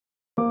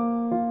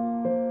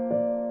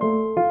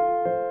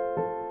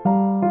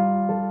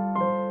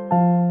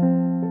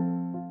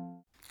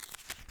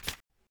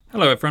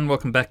Hello everyone,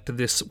 welcome back to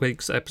this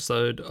week's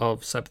episode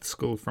of Sabbath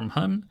School from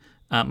Home.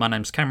 My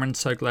name's Cameron,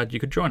 so glad you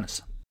could join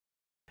us.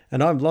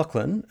 And I'm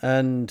Lachlan,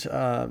 and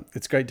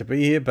it's great to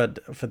be here,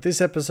 but for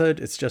this episode,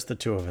 it's just the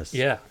two of us.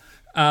 Yeah.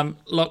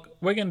 Look,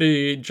 we're going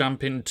to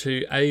jump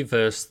into a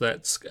verse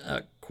that's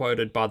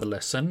quoted by the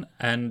lesson,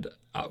 and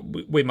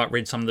we might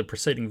read some of the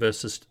preceding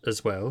verses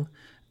as well.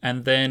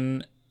 And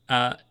then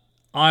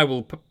I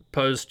will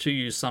pose to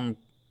you some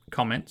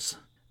comments,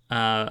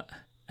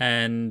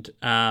 and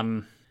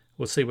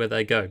we'll see where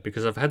they go,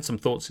 because I've had some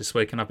thoughts this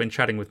week, and I've been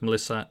chatting with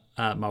Melissa,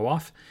 my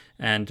wife,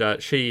 and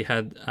she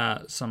had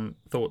some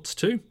thoughts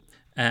too,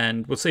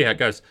 and we'll see how it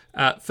goes.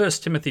 1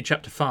 Timothy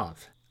chapter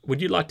 5.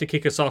 Would you like to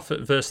kick us off at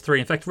verse 3?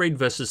 In fact, read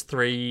verses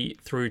 3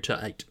 through to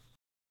 8.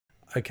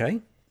 Okay.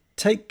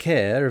 Take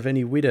care of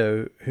any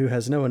widow who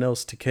has no one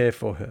else to care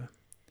for her.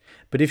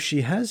 But if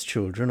she has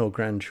children or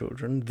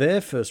grandchildren,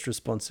 their first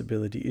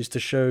responsibility is to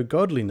show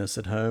godliness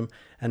at home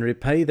and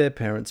repay their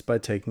parents by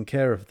taking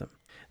care of them.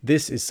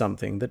 This is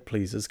something that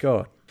pleases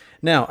God.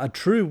 Now, a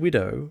true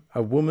widow,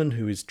 a woman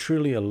who is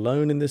truly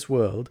alone in this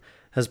world,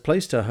 has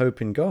placed her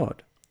hope in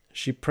God.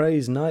 She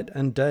prays night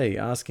and day,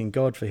 asking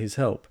God for his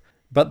help.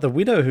 But the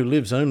widow who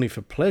lives only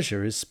for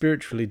pleasure is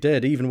spiritually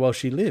dead even while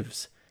she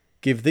lives.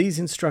 Give these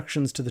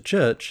instructions to the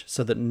church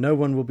so that no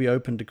one will be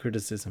open to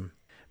criticism.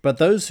 But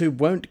those who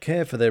won't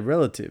care for their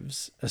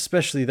relatives,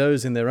 especially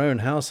those in their own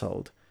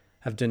household,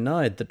 have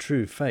denied the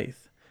true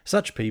faith.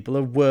 Such people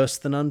are worse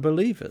than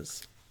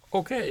unbelievers.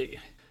 Okay.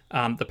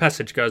 The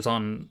passage goes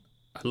on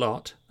a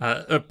lot.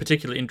 Of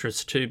particular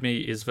interest to me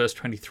is verse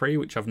 23,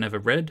 which I've never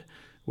read,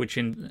 which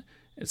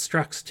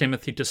instructs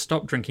Timothy to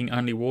stop drinking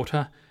only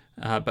water,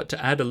 but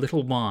to add a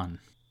little wine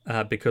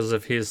because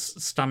of his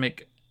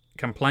stomach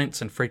complaints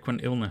and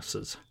frequent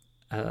illnesses.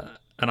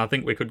 And I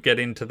think we could get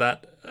into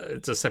that.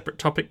 It's a separate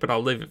topic, but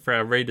I'll leave it for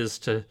our readers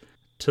to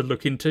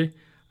look into.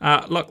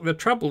 Look, the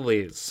trouble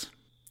is,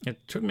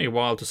 it took me a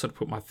while to sort of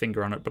put my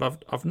finger on it,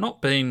 but I've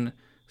not been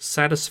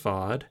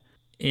satisfied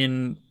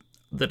in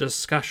the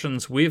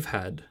discussions we've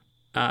had,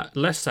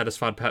 less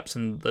satisfied perhaps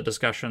in the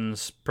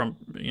discussions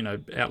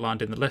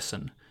outlined in the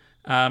lesson,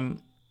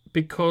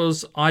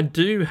 because I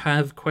do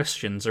have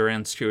questions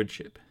around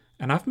stewardship,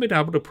 and I haven't been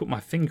able to put my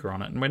finger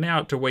on it. And we're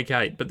now up to week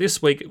 8, but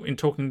this week in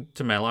talking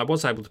to Mel, I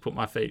was able to put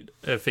my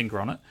finger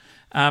on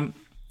it.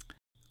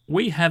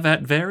 We have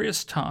at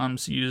various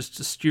times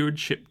used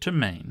stewardship to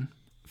mean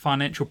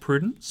financial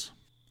prudence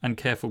and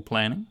careful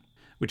planning,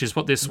 which is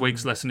what this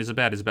week's lesson is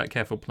about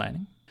careful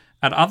planning.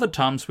 At other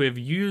times, we've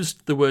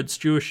used the word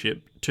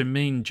stewardship to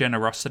mean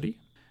generosity.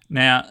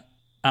 Now,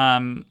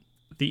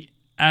 the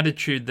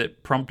attitude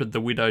that prompted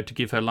the widow to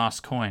give her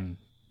last coin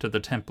to the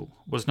temple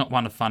was not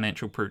one of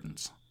financial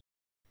prudence.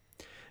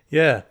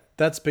 Yeah,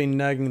 that's been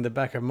nagging in the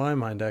back of my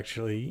mind,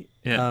 actually,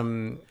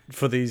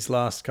 for these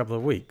last couple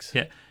of weeks.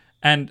 Yeah,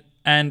 and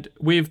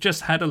we've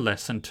just had a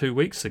lesson 2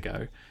 weeks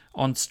ago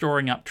on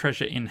storing up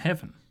treasure in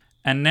heaven.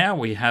 And now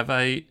we have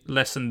a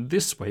lesson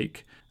this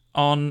week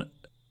on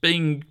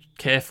being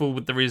careful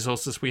with the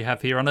resources we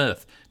have here on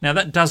earth. Now,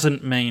 that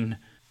doesn't mean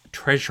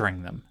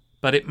treasuring them,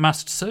 but it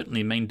must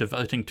certainly mean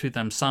devoting to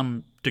them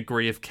some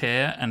degree of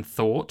care and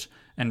thought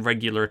and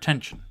regular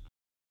attention.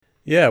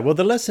 Yeah, well,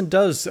 the lesson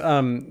does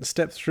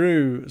step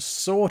through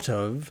sort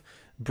of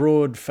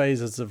broad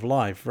phases of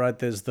life, right?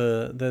 There's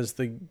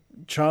the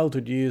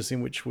childhood years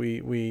in which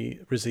we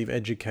receive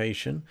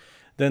education.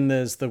 Then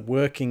there's the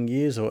working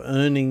years or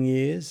earning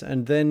years,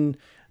 and then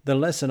the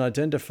lesson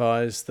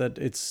identifies that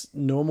it's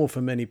normal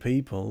for many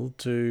people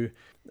to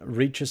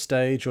reach a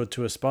stage or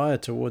to aspire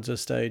towards a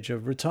stage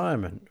of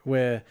retirement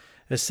where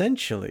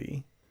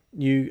essentially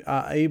you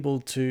are able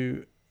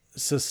to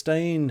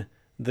sustain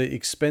the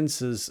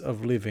expenses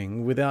of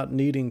living without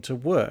needing to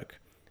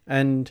work.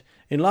 And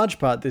in large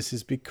part, this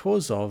is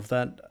because of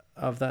that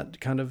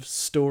kind of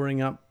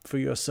storing up for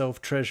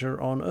yourself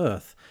treasure on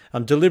earth.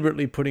 I'm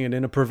deliberately putting it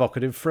in a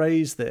provocative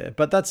phrase there,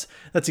 but that's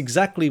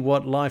exactly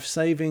what life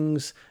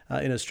savings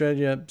in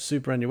Australia,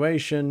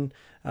 superannuation,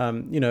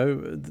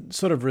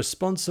 sort of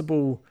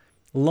responsible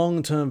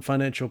long-term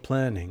financial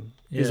planning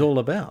is all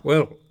about.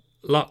 Well,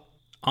 look,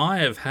 I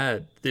have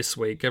had this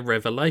week a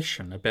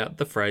revelation about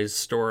the phrase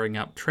storing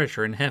up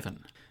treasure in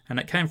heaven, and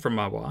it came from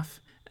my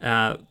wife,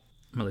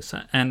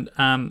 Melissa, and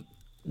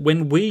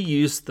when we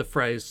use the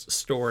phrase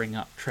storing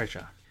up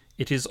treasure,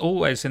 it is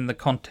always in the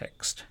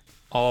context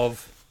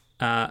of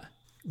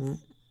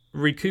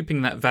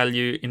recouping that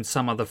value in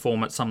some other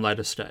form at some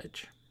later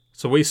stage.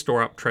 So we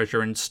store up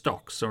treasure in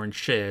stocks or in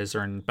shares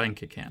or in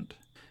bank account.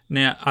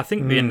 Now, I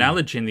think the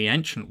analogy in the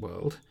ancient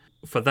world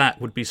for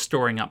that would be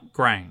storing up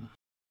grain.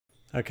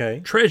 Okay.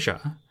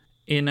 Treasure,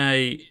 in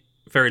a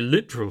very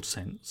literal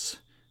sense,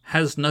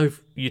 has no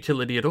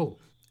utility at all.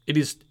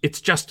 It's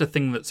just a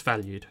thing that's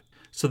valued.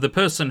 So the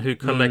person who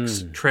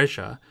collects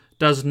treasure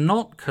does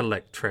not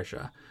collect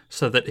treasure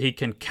so that he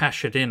can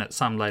cash it in at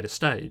some later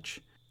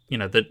stage. You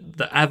know,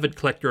 the avid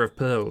collector of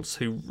pearls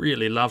who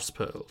really loves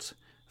pearls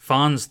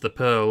finds the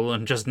pearl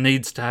and just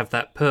needs to have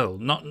that pearl.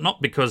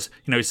 Not because,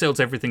 he sells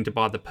everything to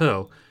buy the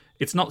pearl.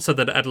 It's not so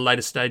that at a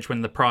later stage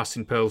when the price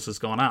in pearls has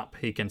gone up,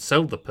 he can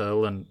sell the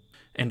pearl and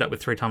end up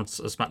with 3 times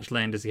as much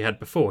land as he had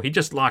before. He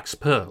just likes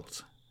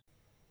pearls.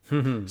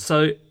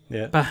 So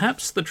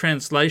perhaps the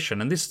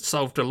translation, and this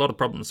solved a lot of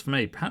problems for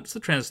me, perhaps the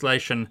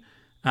translation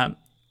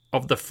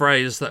of the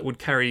phrase that would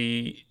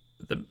carry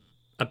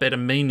a better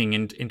meaning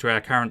into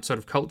our current sort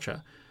of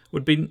culture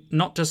would be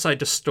not to say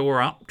to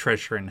store up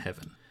treasure in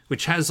heaven,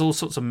 which has all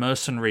sorts of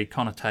mercenary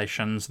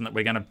connotations, and that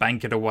we're going to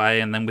bank it away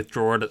and then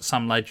withdraw it at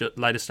some later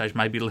stage.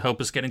 Maybe it'll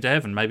help us get into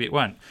heaven, maybe it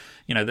won't.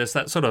 There's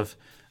that sort of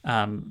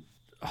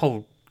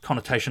whole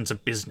connotations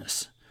of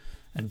business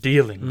and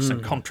dealings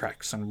and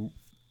contracts, and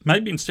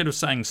maybe instead of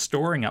saying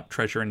storing up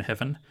treasure in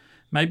heaven,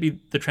 maybe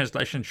the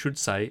translation should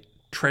say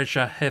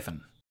treasure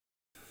heaven.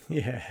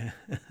 Yeah.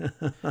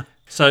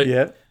 So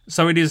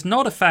it is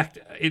not a fact.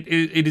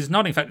 It is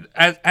not in fact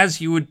as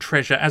you would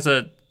treasure, as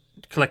a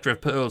collector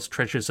of pearls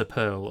treasures a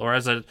pearl, or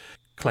as a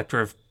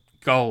collector of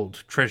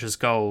gold treasures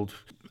gold,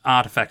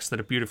 artifacts that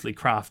are beautifully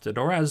crafted,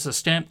 or as a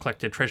stamp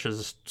collector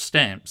treasures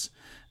stamps,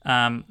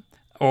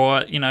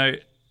 or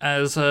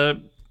as a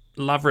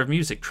lover of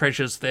music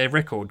treasures their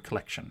record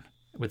collection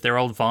with their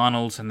old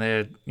vinyls and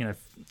their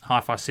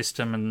hi-fi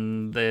system,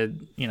 and they're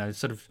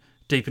sort of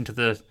deep into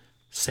the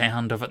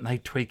sound of it, and they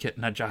tweak it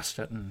and adjust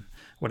it and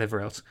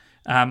whatever else.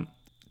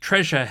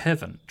 Treasure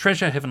heaven,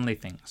 treasure heavenly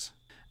things.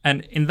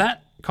 And in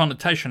that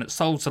connotation, it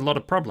solves a lot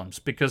of problems,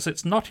 because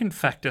it's not in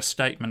fact a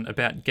statement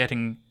about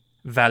getting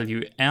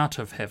value out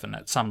of heaven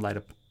at some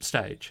later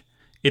stage.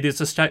 It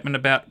is a statement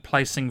about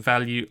placing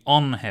value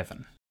on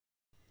heaven.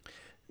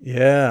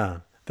 Yeah,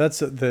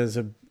 there's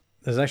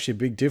actually a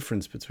big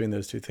difference between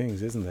those two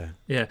things, isn't there?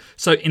 Yeah.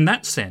 So in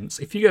that sense,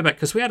 if you go back,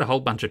 because we had a whole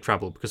bunch of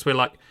trouble, because we're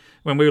like,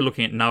 when we were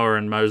looking at Noah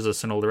and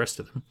Moses and all the rest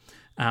of them,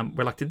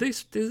 we're like, did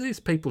these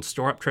people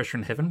store up treasure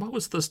in heaven? What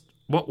was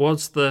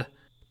the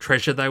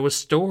treasure they were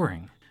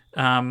storing?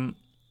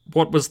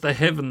 What was the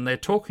heaven they're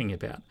talking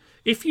about?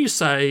 If you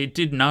say,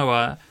 did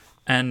Noah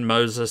and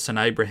Moses and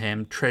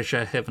Abraham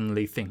treasure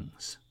heavenly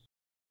things?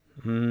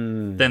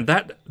 Then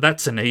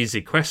that's an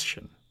easy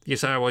question. You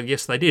say, well,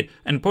 yes, they did.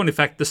 And in point of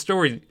fact, the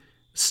story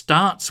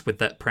starts with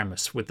that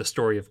premise, with the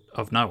story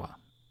of Noah,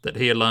 that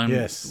he alone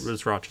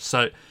was righteous.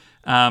 So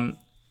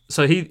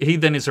he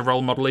then is a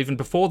role model even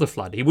before the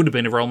flood. He would have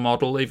been a role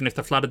model even if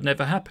the flood had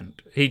never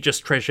happened. He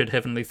just treasured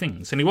heavenly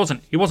things, and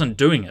he wasn't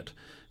doing it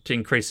to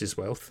increase his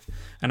wealth,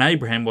 and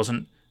Abraham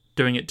wasn't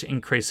doing it to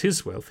increase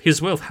his wealth.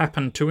 His wealth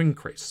happened to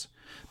increase,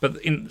 but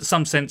in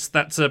some sense,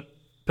 that's a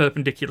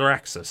perpendicular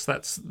axis.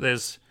 I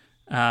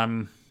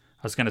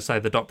was going to say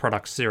the dot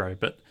product's zero,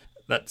 but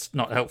that's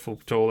not helpful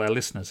to all our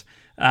listeners.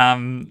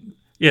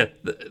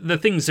 The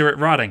things are at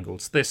right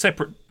angles. They're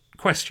separate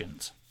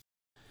questions.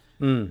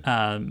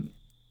 And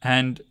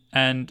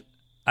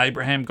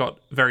Abraham got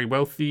very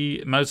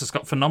wealthy. Moses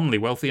got phenomenally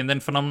wealthy, and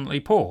then phenomenally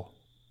poor.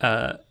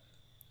 Right.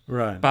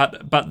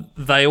 But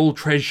they all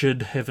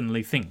treasured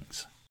heavenly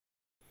things.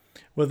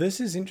 Well, this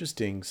is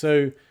interesting.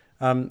 So,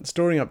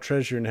 storing up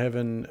treasure in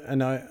heaven,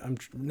 and I'm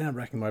now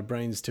racking my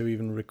brains to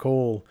even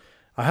recall.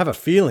 I have a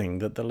feeling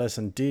that the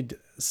lesson did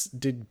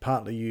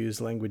partly use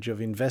language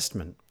of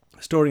investment,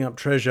 storing up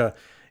treasure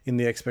in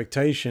the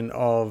expectation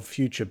of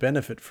future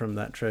benefit from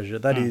that treasure.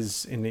 That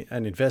is an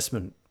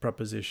investment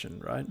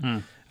proposition, right?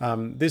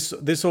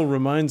 This all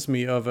reminds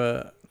me of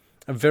a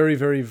very,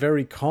 very,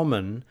 very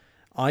common,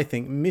 I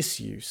think,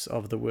 misuse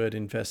of the word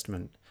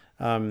investment.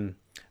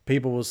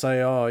 People will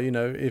say,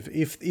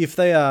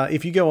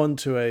 if you go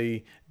onto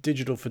a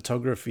digital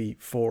photography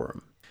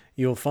forum,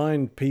 you'll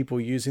find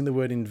people using the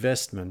word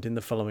investment in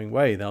the following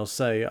way. They'll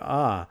say,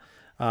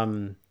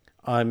 I'm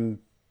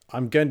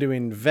going to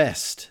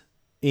invest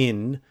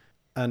in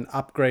an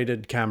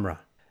upgraded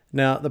camera.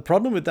 Now, the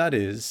problem with that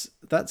is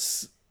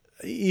that's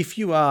if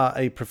you are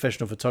a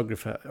professional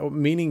photographer, or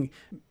meaning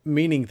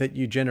that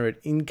you generate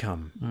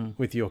income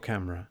with your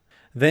camera,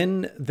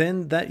 then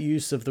that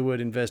use of the word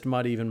invest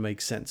might even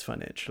make sense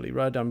financially,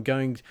 right?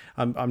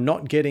 I'm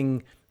not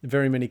getting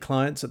very many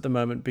clients at the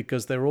moment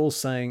because they're all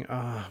saying,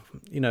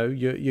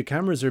 your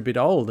cameras are a bit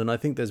old and I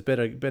think there's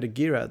better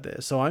gear out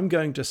there. So I'm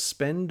going to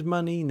spend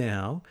money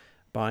now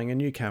buying a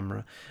new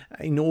camera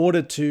in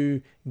order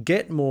to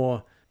get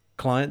more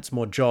clients,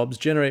 more jobs,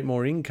 generate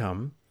more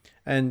income,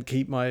 and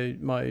keep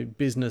my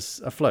business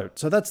afloat.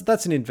 So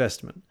that's an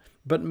investment.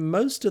 But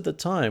most of the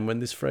time when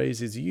this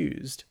phrase is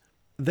used,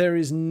 there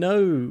is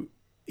no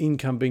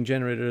income being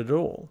generated at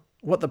all.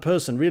 What the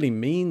person really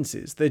means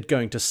is they're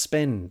going to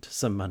spend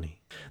some money.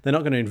 They're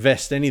not going to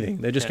invest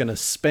anything. They're just going to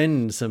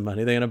spend some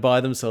money. They're going to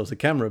buy themselves a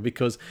camera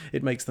because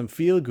it makes them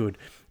feel good.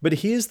 But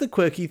here's the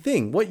quirky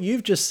thing. What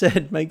you've just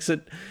said makes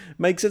it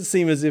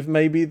seem as if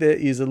maybe there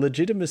is a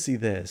legitimacy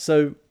there.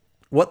 So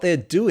what they're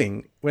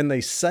doing when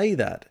they say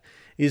that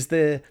is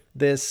they're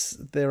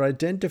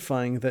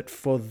identifying that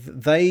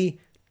they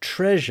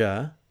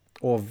treasure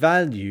or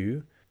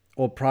value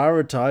or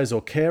prioritize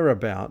or care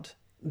about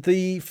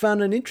the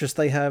fun and interest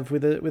they have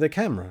with a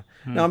camera.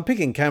 Now, I'm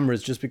picking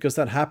cameras just because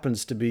that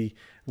happens to be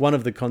one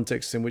of the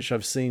contexts in which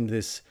I've seen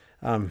this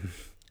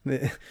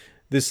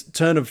this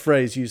turn of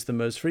phrase used the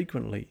most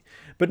frequently.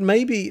 But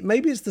maybe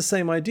it's the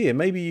same idea.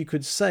 Maybe you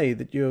could say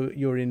that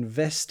you're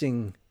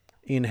investing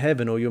in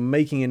heaven, or you're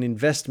making an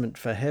investment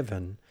for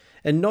heaven,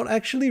 and not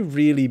actually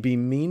really be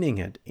meaning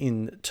it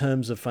in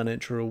terms of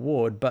financial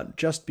reward, but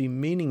just be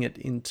meaning it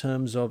in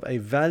terms of a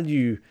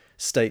value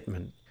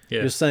statement.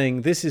 Yeah. You're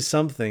saying, this is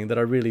something that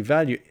I really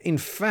value. In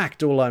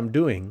fact, all I'm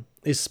doing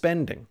is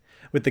spending.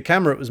 With the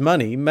camera, it was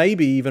money.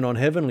 Maybe even on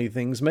heavenly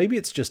things, maybe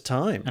it's just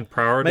time. And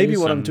priorities. Maybe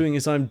what I'm doing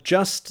is I'm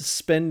just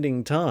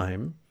spending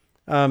time.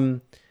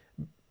 And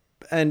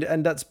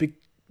that's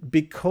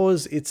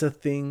because it's a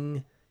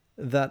thing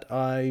that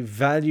I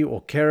value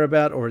or care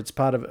about, or it's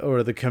part of,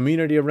 or the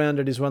community around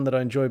it is one that I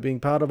enjoy being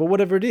part of, or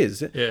whatever it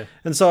is. Yeah.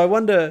 And so I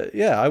wonder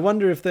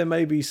if there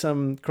may be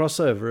some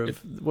crossover of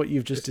what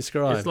you've just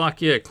described. It's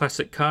like,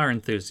 classic car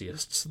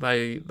enthusiasts.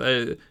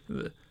 The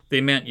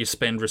amount you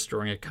spend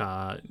restoring a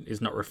car is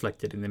not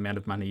reflected in the amount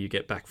of money you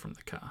get back from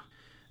the car.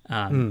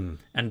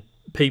 And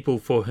people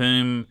for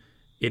whom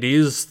it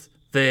is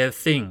their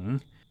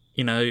thing,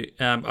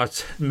 I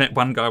met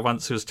one guy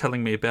once who was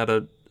telling me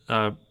about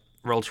a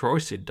Rolls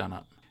Royce he'd done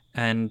up,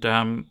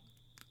 and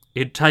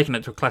he'd taken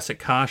it to a classic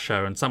car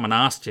show, and someone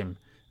asked him,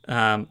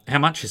 how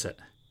much is it?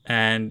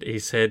 And he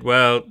said,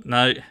 well,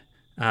 no,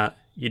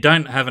 you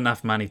don't have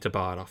enough money to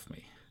buy it off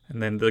me.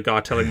 And then the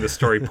guy telling the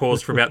story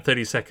paused for about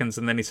 30 seconds,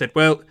 and then he said,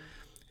 well,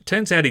 it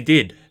turns out he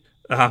did.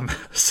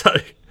 So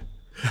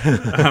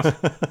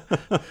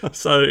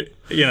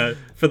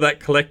for that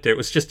collector, it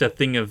was just a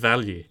thing of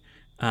value.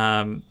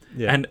 And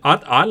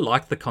I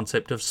like the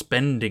concept of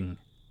spending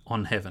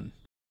on heaven.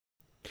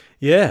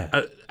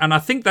 Yeah. And I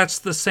think that's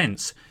the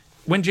sense.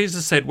 When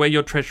Jesus said, where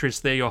your treasure is,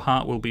 there your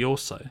heart will be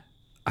also,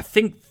 I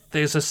think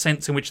there's a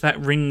sense in which that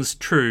rings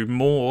true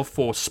more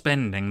for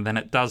spending than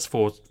it does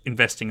for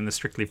investing in the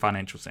strictly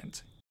financial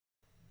sense.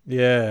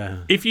 Yeah.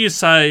 If you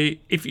say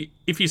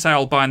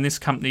I'll buy in this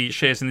company,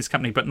 shares in this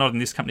company, but not in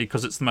this company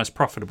because it's the most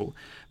profitable,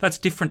 that's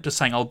different to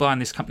saying I'll buy in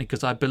this company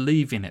because I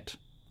believe in it.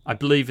 I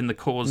believe in the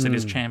cause it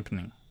is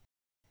championing.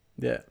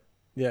 Yeah.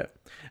 Yeah.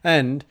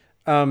 And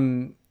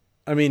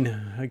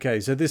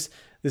so this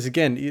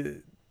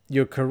again,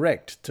 you're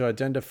correct to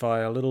identify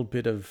a little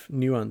bit of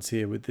nuance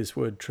here with this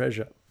word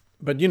treasure.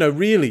 But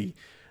really,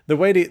 the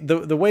way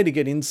to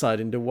get insight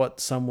into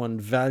what someone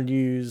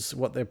values,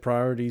 what their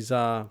priorities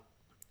are,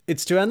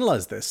 it's to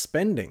analyze their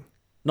spending,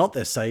 not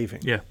their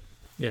saving. Yeah,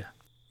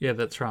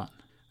 that's right.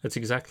 That's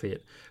exactly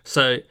it.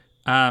 So,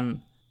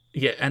 and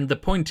the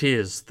point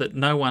is that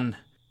no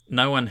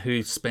one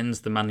who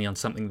spends the money on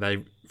something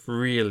they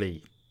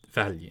really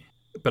value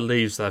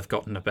believes they've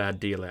gotten a bad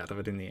deal out of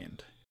it in the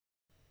end.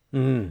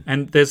 Mm.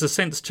 And there's a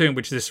sense too in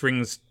which this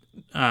relates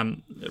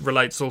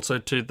also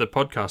to the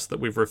podcast that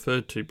we've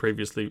referred to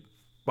previously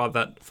by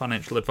that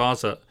financial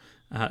advisor,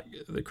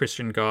 the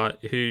Christian guy,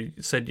 who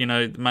said,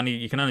 money,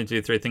 you can only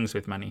do three things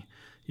with money.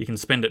 You can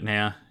spend it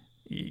now,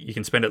 you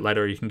can spend it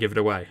later, or you can give it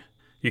away.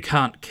 You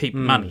can't keep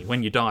money.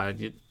 When you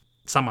die,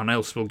 someone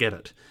else will get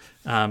it.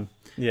 And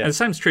the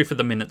same's true for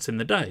the minutes in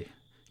the day.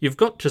 You've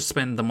got to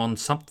spend them on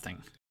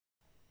something.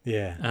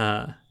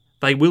 Yeah.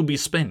 They will be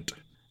spent.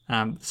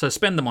 So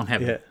spend them on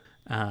heaven.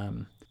 Yeah.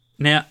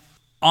 Now,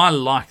 I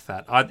like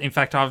that. In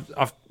fact,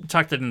 I've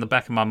tucked it in the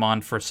back of my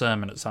mind for a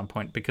sermon at some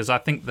point, because I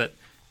think that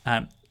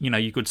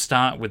you could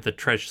start with the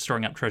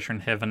storing up treasure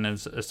in heaven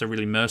as a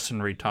really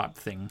mercenary type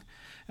thing,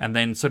 and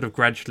then sort of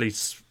gradually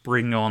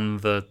spring on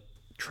the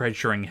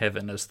treasuring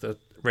heaven as the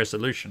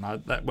resolution.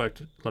 That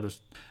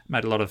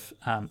made a lot of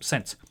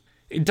sense.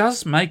 It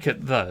does make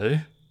it, though.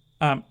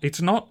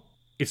 It's not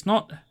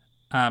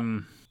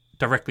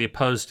directly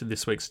opposed to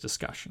this week's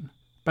discussion,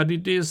 but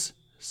it is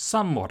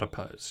somewhat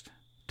opposed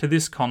to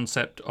this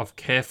concept of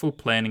careful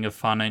planning of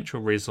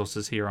financial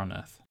resources here on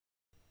earth.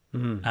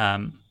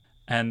 Mm.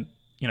 And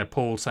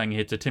Paul saying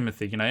here to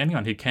Timothy,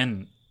 anyone who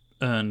can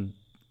earn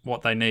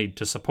what they need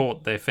to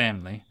support their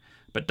family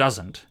but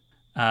doesn't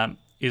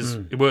is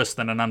worse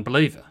than an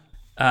unbeliever.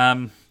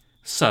 And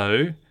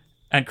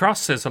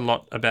Christ says a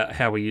lot about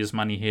how we use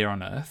money here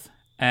on earth,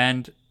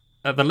 and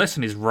the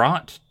lesson is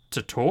right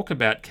to talk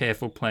about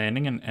careful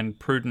planning and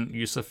prudent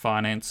use of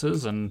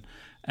finances, and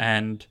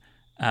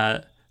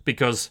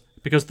because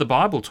the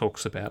Bible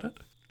talks about it.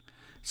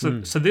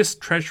 So this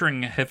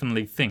treasuring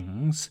heavenly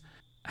things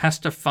has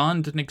to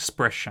find an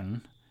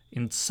expression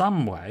in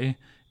some way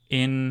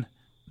in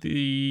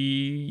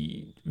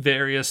the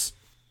various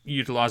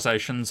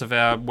utilizations of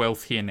our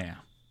wealth here now.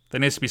 There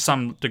needs to be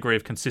some degree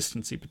of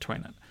consistency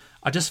between it.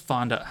 I just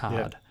find it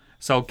hard. Yeah.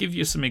 So I'll give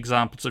you some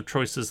examples of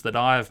choices that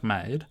I have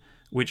made,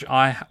 which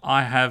I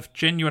have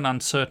genuine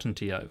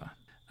uncertainty over.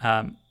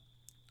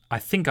 I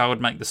think I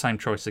would make the same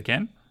choice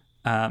again.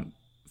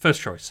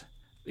 First choice.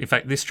 In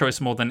fact, this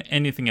choice more than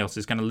anything else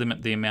is going to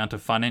limit the amount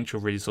of financial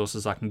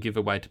resources I can give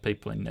away to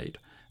people in need.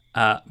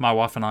 My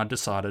wife and I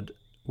decided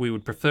we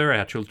would prefer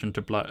our children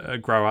to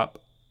grow up,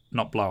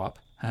 not blow up,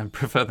 and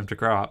prefer them to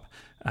grow up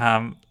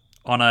on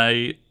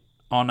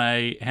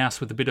a house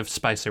with a bit of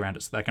space around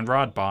it, so they can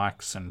ride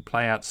bikes and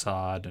play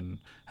outside and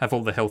have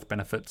all the health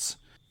benefits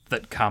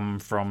that come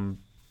from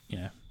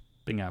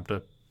being able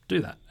to do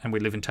that. And we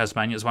live in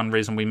Tasmania. It's one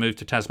reason we moved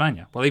to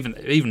Tasmania. Well,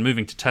 even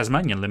moving to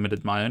Tasmania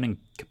limited my earning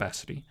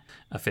capacity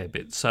a fair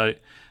bit. So,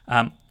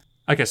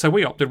 okay, so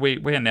we opted.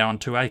 We are now on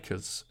 2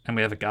 acres, and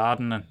we have a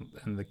garden,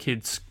 and the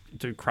kids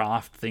do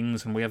craft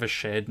things, and we have a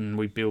shed, and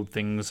we build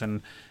things,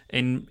 and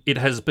it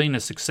has been a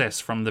success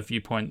from the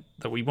viewpoint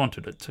that we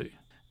wanted it to.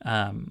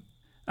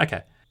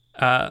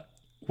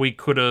 We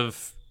could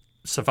have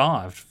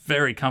survived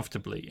very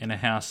comfortably in a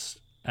house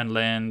and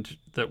land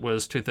that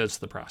was 2/3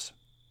 the price,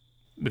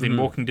 within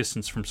walking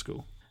distance from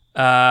school.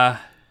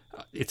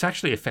 It's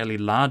actually a fairly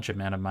large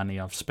amount of money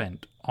I've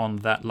spent on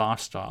that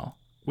lifestyle,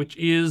 which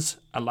is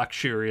a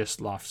luxurious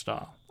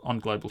lifestyle on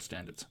global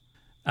standards.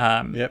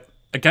 Yep.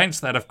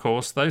 Against that, of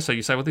course, though, so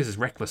you say, well, this is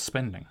reckless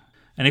spending.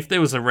 And if there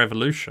was a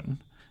revolution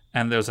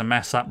and there was a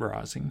mass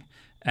uprising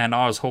and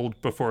I was hauled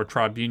before a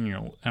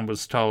tribunal and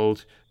was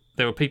told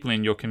there were people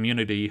in your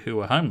community who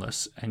were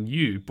homeless and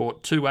you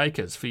bought 2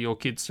 acres for your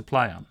kids to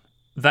play on,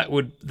 there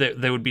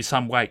would be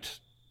some weight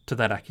to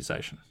that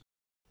accusation.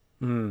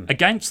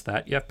 Against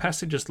that, you have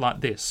passages like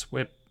this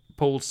where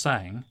Paul's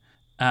saying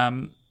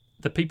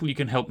the people you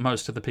can help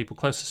most are the people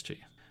closest to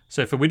you.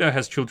 So if a widow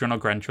has children or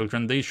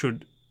grandchildren, these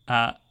should,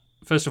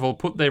 first of all,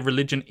 put their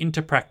religion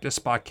into practice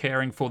by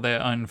caring for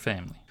their own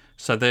family.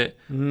 So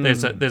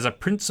there's a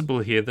principle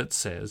here that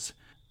says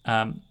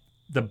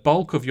the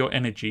bulk of your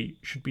energy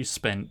should be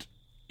spent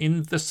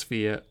in the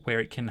sphere where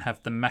it can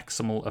have the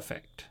maximal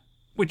effect,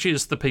 which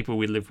is the people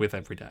we live with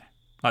every day.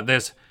 Like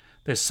there's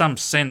some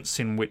sense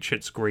in which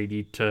it's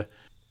greedy to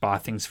buy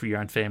things for your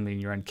own family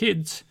and your own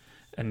kids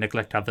and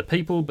neglect other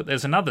people, but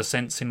there's another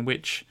sense in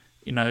which,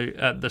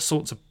 the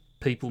sorts of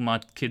people my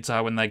kids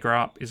are when they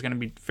grow up is going to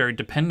be very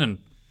dependent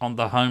on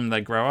the home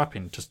they grow up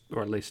in,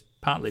 or at least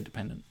partly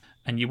dependent.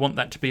 And you want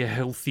that to be a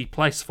healthy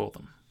place for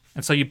them.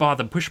 And so you buy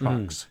them push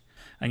bikes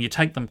and you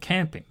take them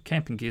camping.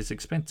 Camping gear is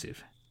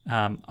expensive.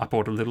 I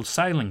bought a little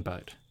sailing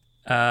boat.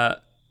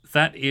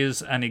 That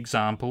is an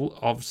example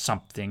of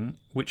something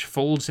which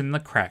falls in the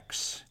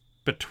cracks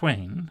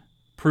between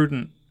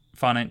prudent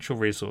financial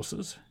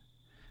resources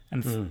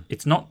and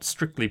it's not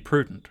strictly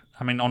prudent.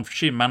 I mean, on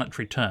sheer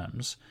monetary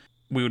terms,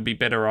 we would be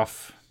better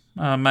off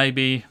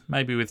maybe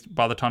with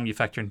by the time you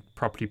factor in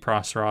property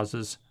price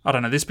rises. I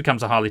don't know. This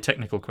becomes a highly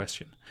technical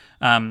question.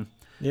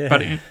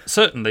 But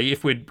certainly,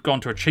 if we'd gone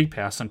to a cheap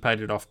house and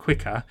paid it off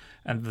quicker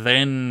and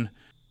then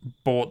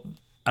bought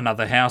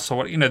another house,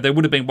 or there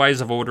would have been ways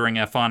of ordering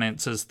our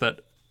finances that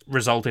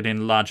resulted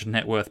in larger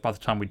net worth by the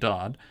time we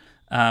died,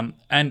 and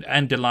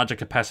a larger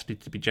capacity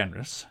to be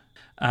generous.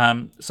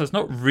 So it's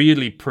not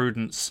really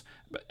prudence.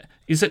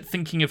 Is it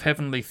thinking of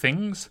heavenly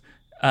things?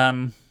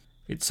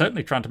 It's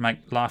certainly trying to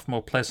make life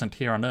more pleasant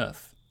here on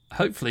earth,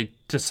 hopefully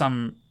to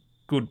some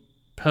good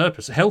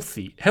purpose.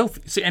 Healthy.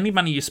 See, any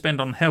money you spend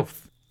on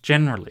health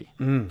generally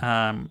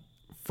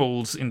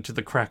falls into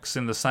the cracks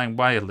in the same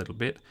way a little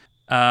bit.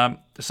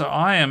 So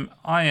I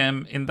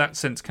am in that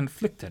sense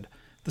conflicted.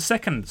 The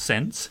second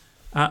sense,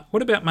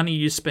 what about money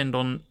you spend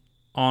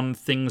on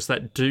things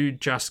that do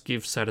just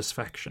give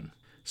satisfaction?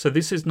 So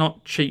this is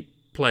not cheap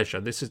pleasure.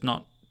 This is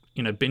not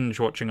binge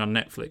watching on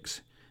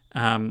Netflix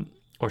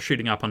or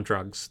shooting up on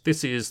drugs.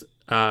 This is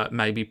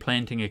maybe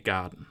planting a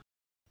garden.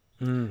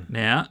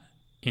 Now,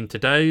 in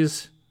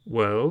today's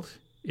world,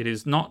 it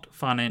is not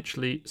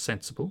financially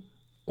sensible,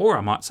 or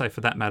I might say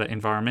for that matter,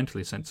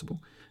 environmentally sensible,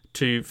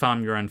 to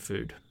farm your own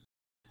food.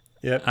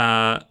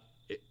 Yep.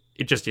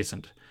 It just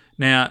isn't.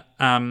 Now,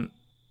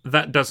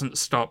 that doesn't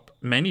stop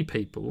many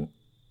people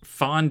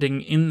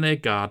finding in their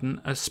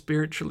garden a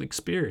spiritual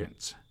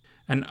experience.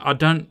 And I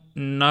don't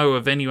know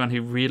of anyone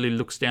who really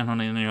looks down on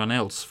anyone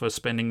else for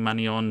spending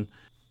money on,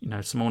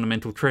 some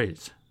ornamental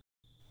trees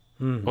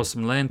or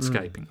some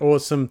landscaping or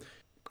some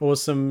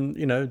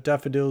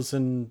daffodils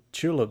and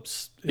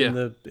tulips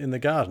in the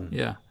garden.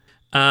 Yeah.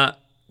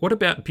 What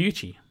about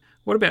beauty?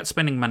 What about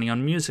spending money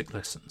on music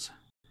lessons?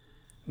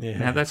 Yeah.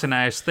 Now that's an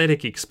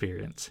aesthetic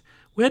experience.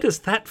 Where does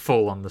that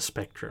fall on the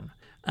spectrum?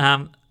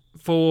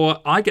 For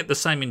I get the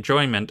same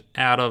enjoyment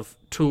out of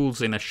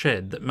tools in a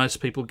shed that most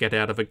people get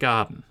out of a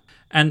garden.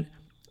 And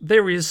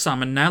there is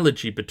some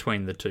analogy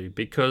between the two,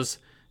 because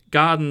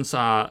gardens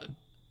have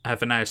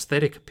an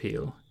aesthetic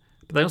appeal,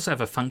 but they also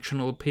have a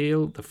functional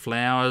appeal. The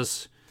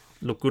flowers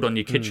look good on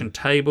your kitchen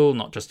table,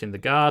 not just in the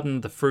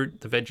garden. The fruit,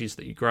 the veggies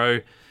that you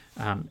grow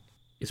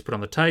is put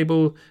on the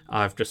table.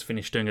 I've just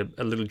finished doing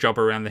a little job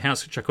around the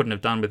house, which I couldn't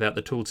have done without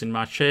the tools in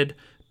my shed.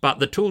 But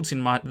the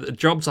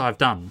jobs I've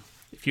done,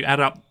 if you add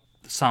up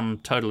the sum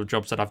total of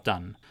jobs that I've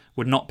done,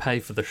 would not pay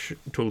for the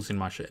tools in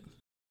my shed.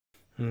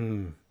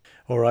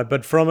 All right,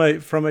 but from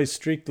a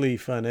strictly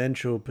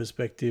financial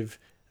perspective,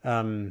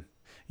 the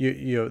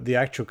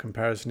actual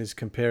comparison is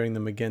comparing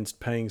them against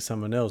paying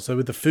someone else. So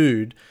with the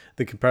food,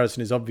 the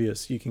comparison is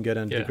obvious. You can go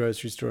down to the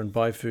grocery store and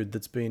buy food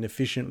that's been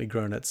efficiently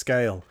grown at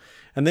scale.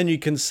 And then you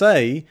can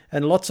say,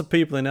 and lots of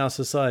people in our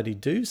society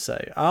do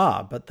say,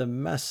 but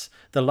the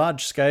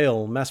large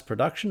scale mass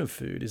production of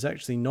food is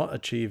actually not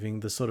achieving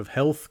the sort of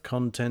health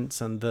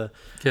contents and the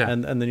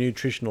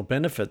nutritional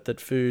benefit that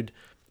food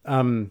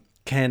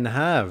can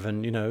have,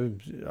 and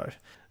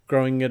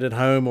growing it at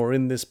home or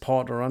in this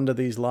pot or under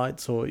these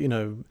lights, or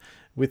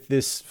with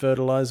this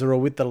fertilizer or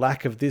with the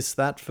lack of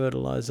that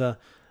fertilizer.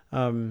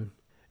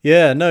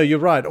 Yeah, no, you're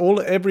right.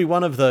 Every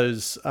one of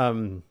those,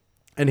 and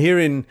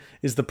herein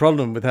is the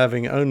problem with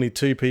having only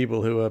two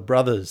people who are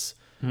brothers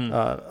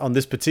on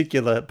this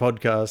particular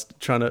podcast,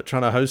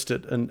 trying to host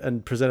it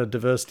and present a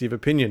diversity of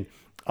opinion.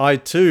 I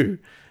too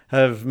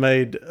have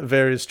made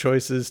various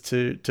choices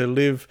to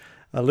live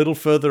a little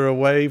further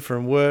away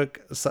from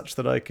work, such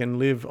that I can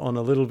live on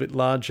a little bit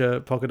larger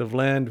pocket of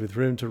land with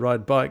room to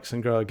ride bikes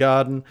and grow a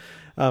garden.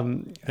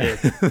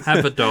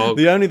 Have a dog.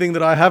 The only thing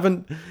I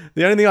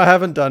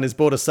haven't done is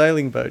bought a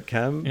sailing boat,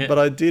 Cam. Yeah. But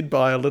I did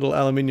buy a little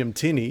aluminium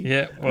tinny.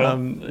 Yeah. Well,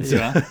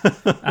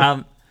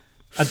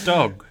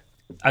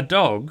 a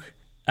dog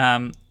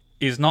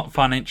is not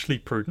financially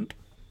prudent.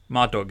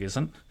 My dog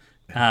isn't.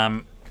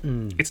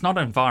 It's not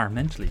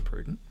environmentally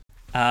prudent.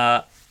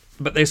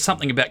 But there's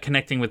something about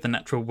connecting with the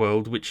natural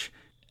world,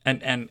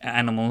 and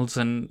animals,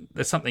 and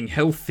there's something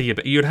healthy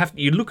about.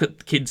 You look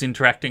at kids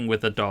interacting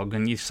with a dog,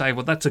 and you say,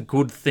 well, that's a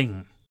good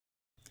thing.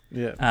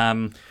 Yeah.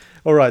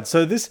 All right.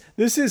 So this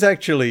is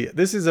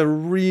a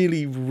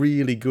really,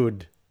 really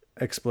good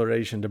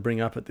exploration to bring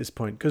up at this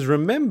point, because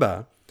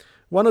remember,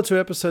 1 or 2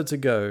 episodes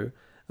ago,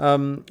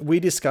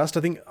 we discussed.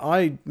 I think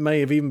I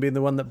may have even been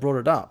the one that brought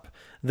it up.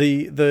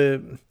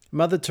 The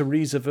Mother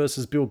Teresa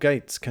versus Bill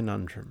Gates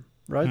conundrum.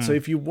 Right. So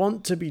if you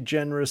want to be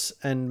generous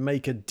and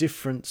make a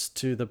difference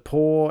to the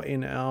poor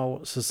in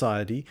our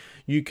society,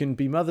 you can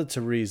be Mother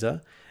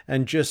Teresa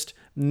and just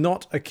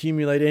not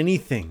accumulate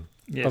anything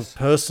of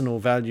personal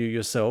value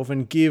yourself,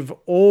 and give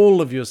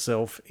all of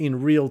yourself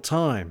in real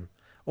time,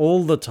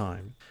 all the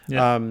time,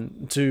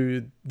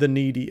 to the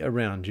needy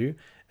around you.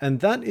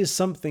 And that is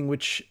something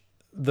which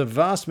the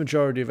vast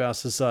majority of our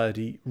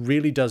society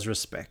really does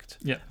respect.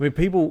 Yeah. I mean,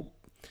 people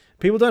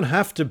don't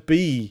have to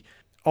be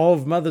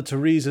of Mother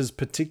Teresa's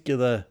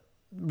particular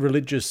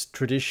religious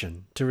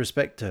tradition to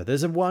respect her.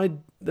 There's a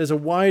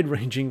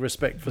wide-ranging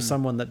respect for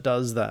someone that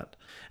does that,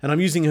 and I'm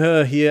using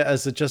her here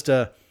as just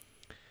a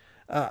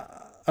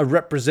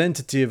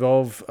representative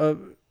of a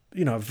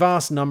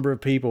vast number of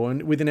people,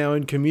 and within our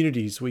own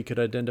communities we could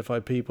identify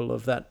people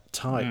of that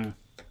type.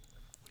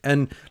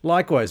 And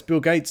likewise, Bill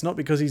Gates, not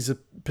because he's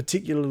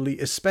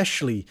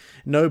especially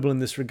noble in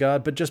this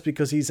regard, but just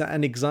because he's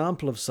an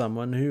example of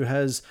someone who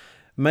has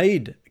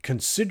made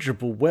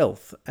considerable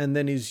wealth and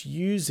then is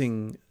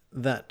using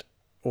that,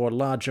 or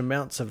large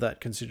amounts of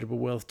that considerable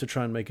wealth, to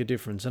try and make a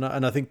difference. And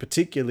I think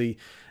particularly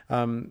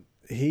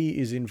he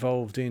is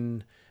involved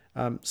in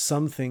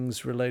some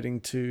things relating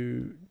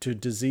to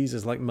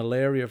diseases like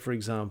malaria, for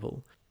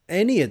example.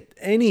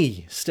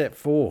 Any step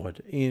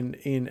forward in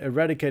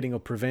eradicating or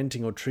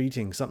preventing or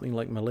treating something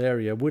like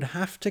malaria would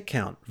have to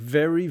count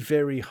very,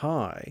 very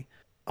high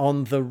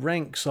on the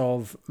ranks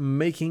of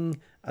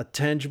making a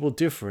tangible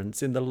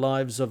difference in the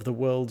lives of the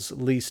world's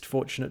least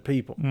fortunate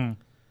people.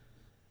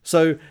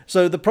 So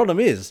the problem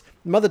is,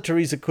 Mother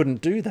Teresa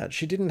couldn't do that.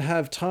 She didn't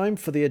have time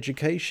for the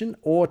education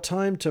or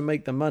time to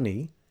make the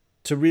money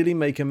to really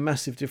make a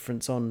massive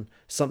difference on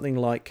something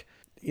like,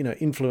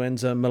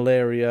 influenza,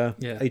 malaria,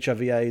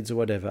 HIV/AIDS, or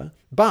whatever.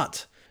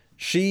 But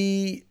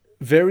she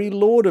very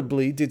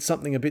laudably did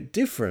something a bit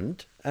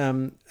different,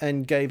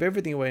 and gave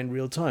everything away in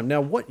real time.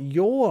 Now, what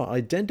you're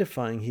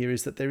identifying here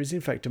is that there is,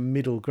 in fact, a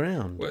middle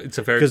ground. Well, it's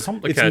a very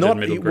complicated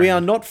middle ground. We are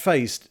not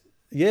faced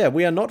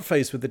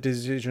with the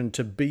decision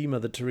to be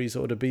Mother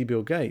Teresa or to be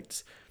Bill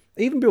Gates.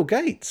 Even Bill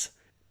Gates,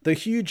 the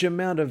huge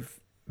amount of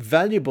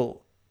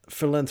valuable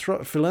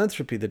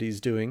philanthropy that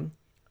he's doing,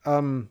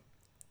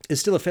 is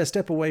still a fair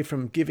step away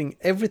from giving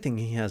everything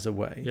he has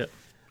away. Yeah.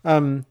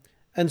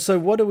 And so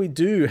what do we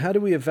do? How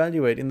do we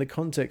evaluate in the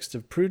context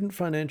of prudent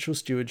financial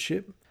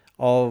stewardship,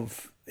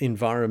 of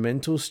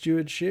environmental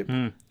stewardship,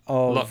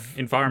 of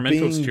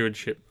environmental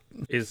stewardship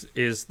that's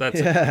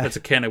a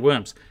can of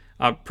worms.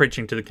 I'm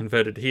preaching to the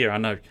converted here, I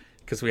know,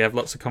 because we have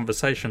lots of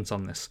conversations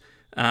on this.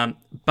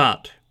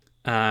 But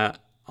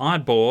I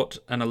bought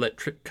an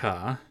electric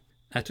car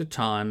at a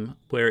time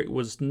where it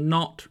was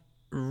not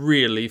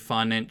really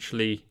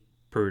financially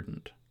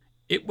prudent.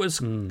 It was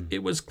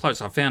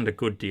close. I found a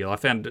good deal. I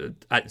found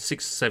it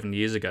 6-7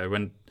 years ago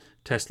when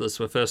Teslas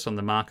were first on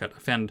the market. I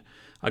found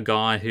a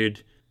guy who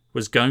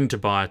was going to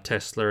buy a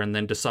Tesla and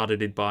then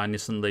decided he'd buy a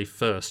Nissan Leaf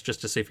first,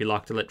 just to see if he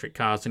liked electric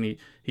cars. And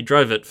he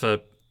drove it for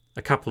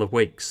a couple of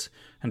weeks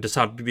and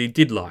decided he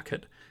did like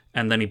it.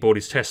 And then he bought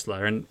his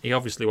Tesla, and he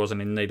obviously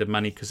wasn't in need of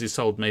money because he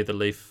sold me the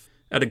Leaf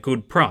at a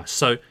good price.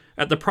 So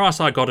at the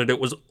price I got it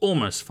was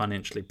almost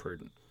financially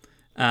prudent.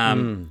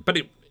 But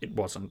it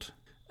wasn't.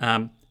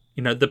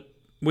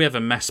 We have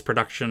a mass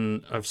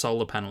production of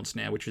solar panels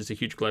now, which is a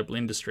huge global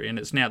industry, and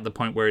it's now at the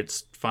point where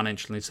it's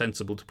financially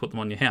sensible to put them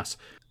on your house.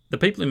 The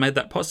people who made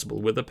that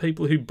possible were the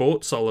people who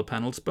bought solar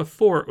panels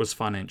before it was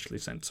financially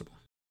sensible.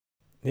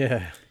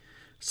 Yeah.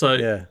 So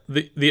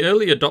the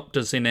early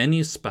adopters in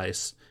any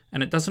space,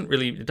 and it doesn't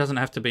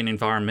have to be an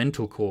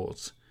environmental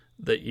cause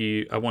that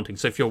you are wanting.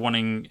 So if you're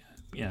wanting,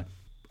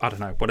 I don't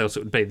know what else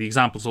it would be. The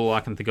examples all I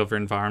can think of are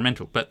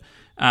environmental. But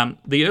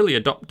the early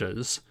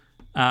adopters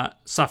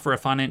suffer a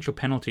financial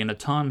penalty and a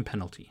time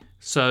penalty.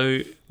 So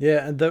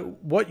yeah, and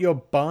what you're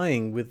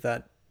buying with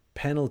that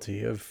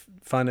penalty of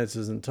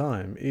finances and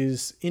time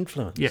is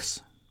influence.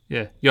 Yes,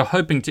 yeah, you're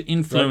hoping to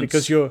influence, right?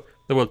 Because you're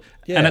the world.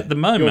 Yeah, and at the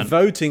moment, you're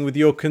voting with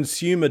your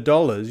consumer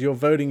dollars. You're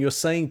voting. You're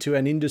saying to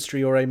an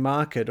industry or a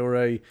market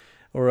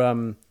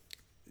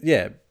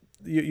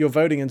you're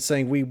voting and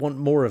saying we want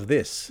more of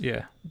this.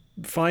 Yeah,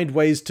 find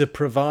ways to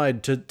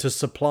provide to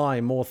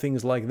supply more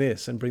things like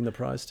this and bring the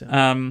price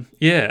down.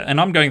 Yeah, and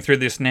I'm going through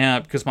this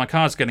now because my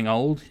car's getting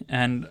old,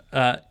 and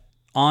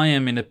I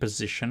am in a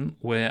position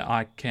where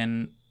I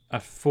can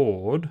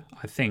afford,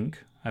 I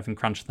think, having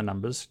crunched the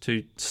numbers,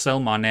 to sell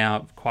my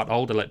now quite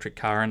old electric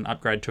car and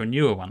upgrade to a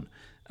newer one.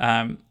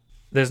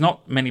 There's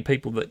not many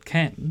people that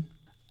can,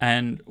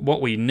 and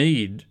what we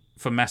need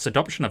for mass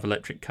adoption of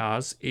electric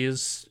cars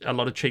is a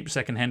lot of cheap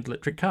second-hand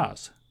electric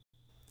cars,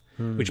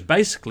 which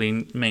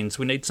basically means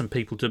we need some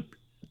people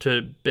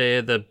to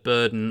bear the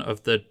burden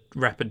of the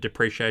rapid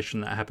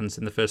depreciation that happens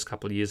in the first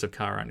couple of years of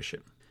car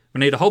ownership. We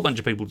need a whole bunch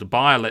of people to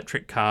buy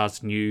electric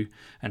cars new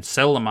and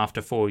sell them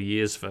after 4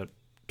 years for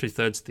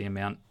 2/3 the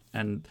amount,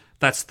 and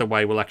that's the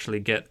way we'll actually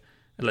get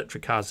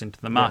electric cars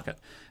into the market.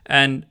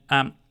 Yeah. And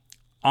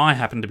I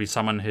happen to be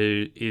someone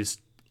who is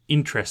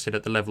interested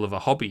at the level of a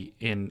hobby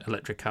in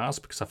electric cars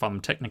because I find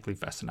them technically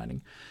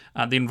fascinating.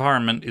 The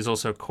environment is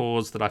also a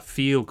cause that I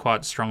feel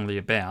quite strongly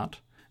about.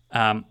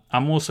 I'm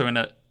also in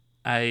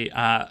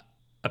a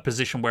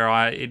position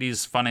where it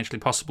is financially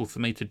possible for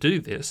me to do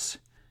this.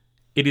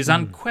 It is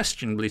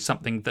unquestionably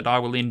something that I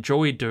will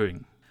enjoy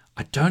doing.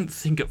 I don't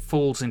think it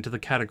falls into the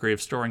category of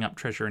storing up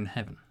treasure in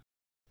heaven.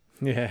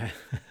 Yeah.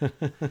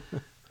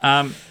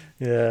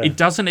 It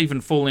doesn't even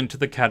fall into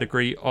the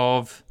category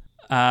of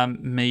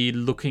me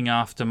looking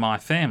after my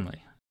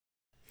family.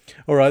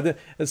 All right.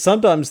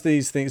 Sometimes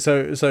these things.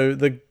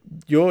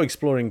 You're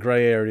exploring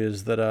grey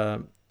areas that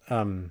are.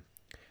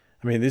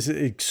 This is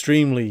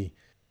extremely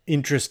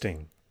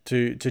interesting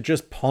to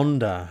just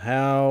ponder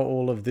how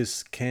all of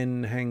this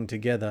can hang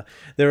together.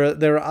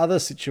 There are other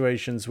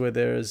situations where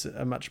there is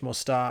a much more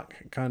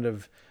stark kind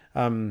of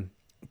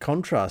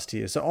contrast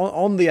here. So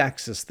on the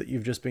axis that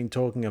you've just been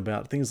talking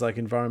about, things like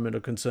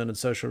environmental concern and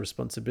social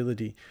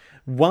responsibility,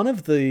 one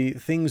of the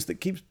things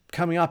that keeps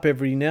coming up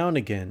every now and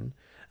again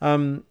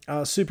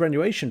are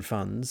superannuation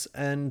funds,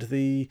 and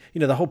the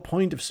whole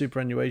point of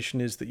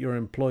superannuation is that your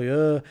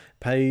employer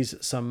pays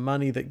some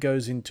money that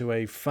goes into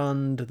a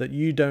fund that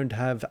you don't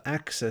have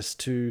access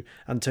to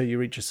until you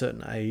reach a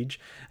certain age.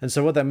 And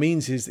so what that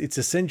means is it's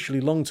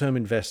essentially long-term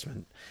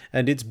investment,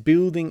 and it's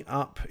building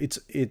up,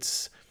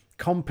 it's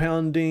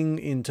compounding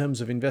in terms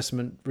of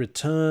investment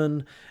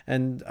return,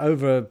 and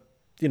over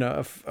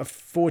a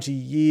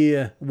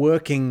 40-year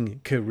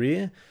working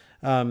career,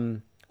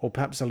 or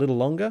perhaps a little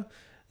longer,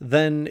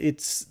 then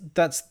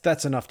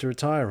that's enough to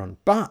retire on.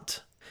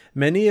 But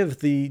many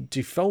of the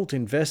default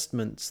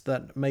investments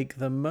that make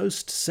the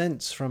most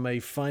sense from a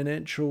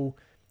financial,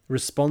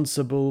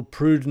 responsible,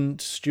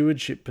 prudent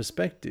stewardship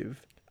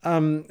perspective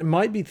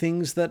might be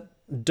things that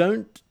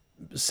don't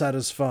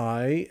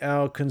satisfy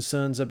our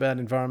concerns about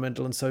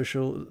environmental and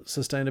social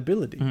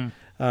sustainability.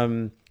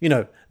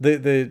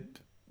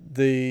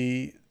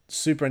 The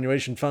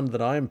superannuation fund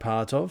that I am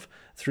part of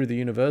through the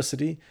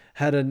university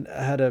had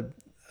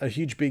a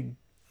huge big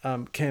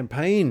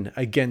campaign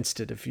against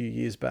it a few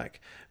years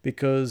back,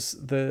 because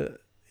the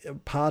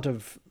part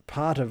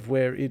of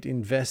where it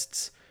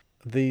invests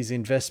these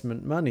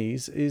investment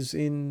monies is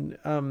in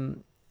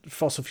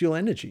fossil fuel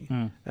energy.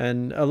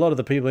 And a lot of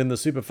the people in the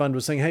super fund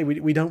were saying, hey,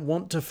 we don't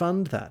want to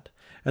fund that.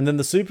 And then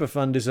the super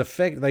fund is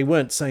they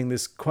weren't saying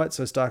this quite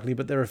so starkly,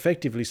 but they're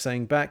effectively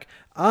saying back,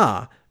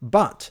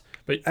 but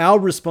our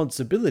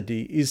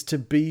responsibility is to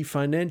be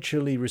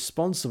financially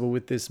responsible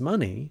with this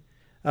money.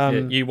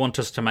 You want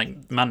us to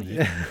make money.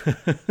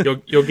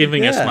 You're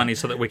giving us money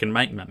so that we can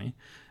make money,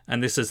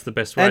 and this is the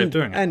best way of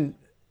doing it. And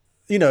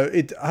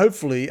it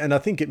hopefully, and I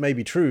think it may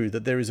be true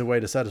that there is a way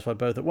to satisfy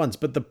both at once.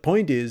 But the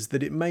point is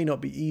that it may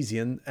not be easy,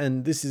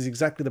 and this is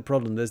exactly the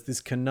problem. There's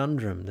this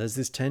conundrum. There's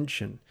this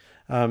tension.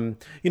 I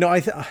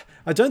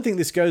don't think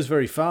this goes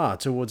very far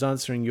towards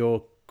answering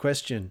your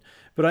question,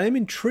 but I am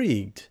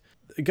intrigued.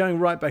 Going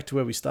right back to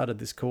where we started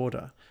this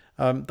quarter,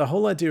 the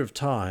whole idea of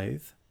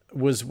tithe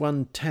was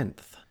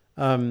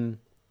 1/10.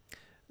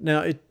 Now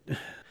it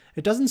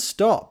doesn't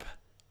stop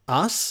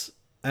us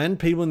and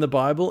people in the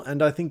Bible,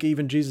 and I think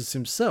even Jesus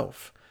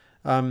himself,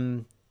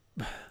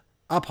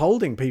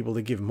 upholding people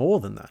to give more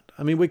than that.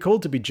 I mean, we're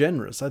called to be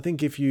generous. I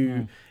think if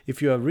you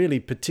are really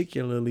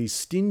particularly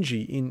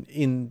stingy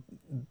in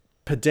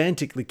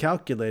pedantically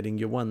calculating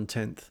your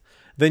 1/10,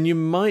 then you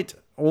might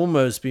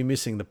almost be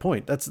missing the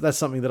point. That's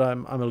something that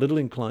I'm a little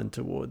inclined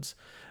towards.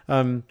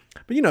 But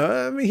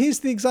here's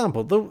the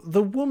example: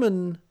 the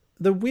woman,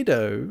 the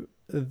widow,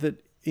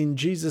 that in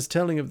Jesus'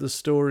 telling of the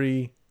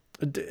story,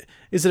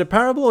 is it a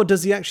parable, or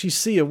does he actually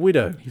see a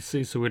widow? He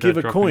sees a widow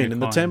give a coin in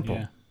the temple.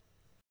 Yeah.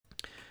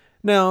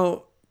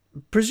 Now,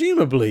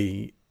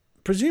 presumably,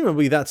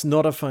 presumably that's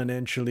not a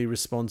financially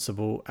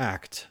responsible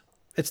act.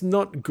 It's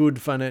not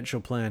good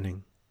financial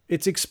planning.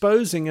 It's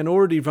exposing an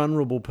already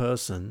vulnerable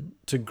person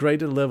to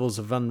greater levels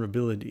of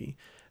vulnerability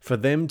for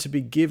them to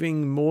be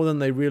giving more than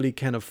they really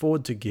can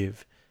afford to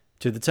give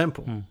to the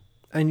temple.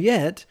 And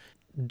yet,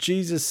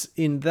 Jesus,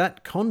 in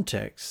that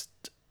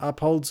context,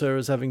 upholds her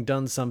as having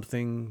done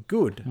something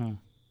good. And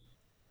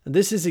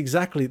this is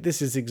exactly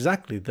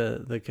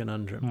the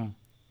conundrum.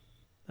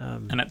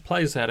 And it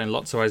plays out in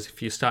lots of ways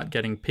if you start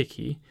getting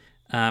picky.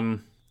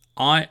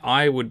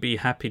 I would be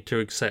happy to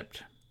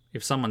accept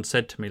if someone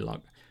said to me,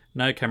 like,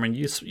 no, Cameron,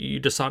 you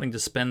deciding to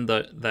spend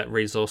that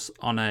resource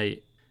on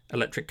a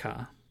electric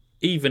car,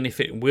 even if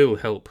it will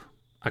help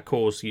a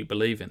cause you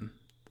believe in.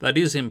 That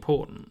is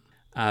important.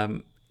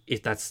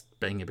 If that's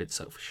being a bit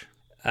selfish.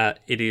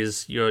 It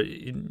is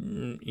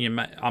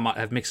I might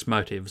have mixed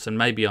motives, and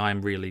maybe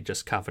I'm really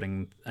just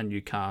coveting a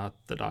new car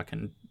that I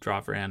can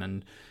drive around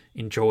and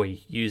enjoy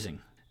using.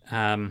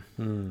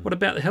 What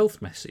about the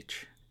health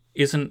message?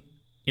 Isn't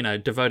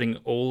devoting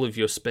all of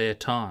your spare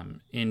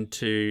time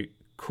into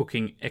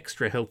cooking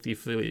extra healthy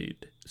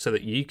food so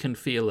that you can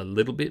feel a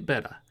little bit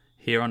better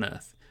here on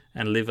Earth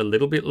and live a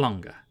little bit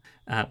longer,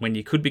 when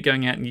you could be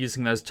going out and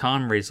using those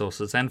time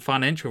resources and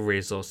financial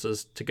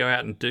resources to go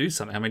out and do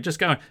something? I mean, just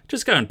go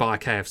and buy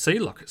KFC.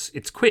 Look,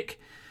 it's quick,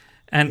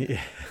 and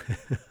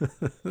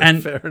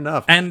and fair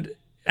enough, and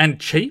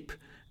cheap,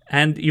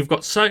 and you've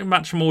got so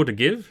much more to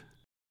give.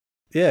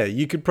 Yeah,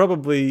 you could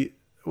probably.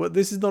 Well,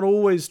 this is not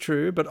always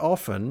true, but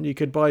often you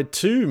could buy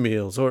 2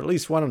 meals or at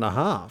least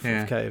 1.5 of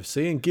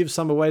KFC and give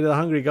some away to the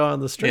hungry guy on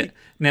the street. Yeah.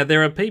 Now,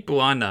 there are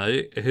people I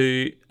know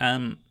who,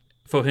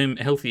 for whom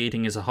healthy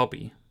eating is a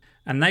hobby,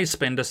 and they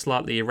spend a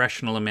slightly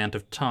irrational amount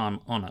of time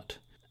on it.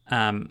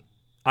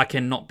 I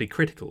cannot be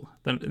critical.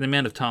 The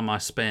amount of time I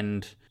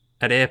spend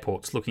at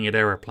airports looking at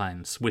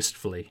aeroplanes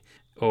wistfully,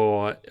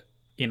 or,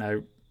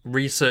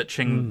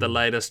 researching the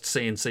latest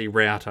CNC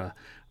router,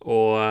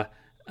 or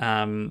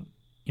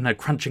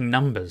crunching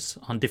numbers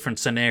on different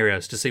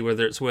scenarios to see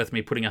whether it's worth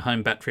me putting a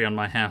home battery on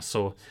my house,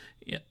 or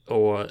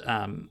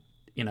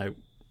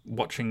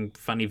watching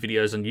funny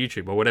videos on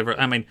YouTube or whatever.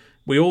 I mean,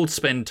 we all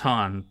spend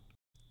time.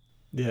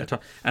 Yeah.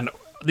 And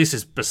this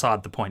is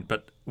beside the point,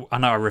 but I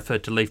know I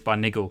referred to Leaf by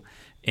Niggle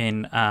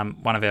in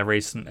one of our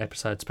recent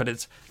episodes, but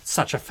it's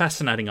such a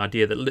fascinating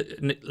idea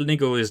that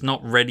Niggle is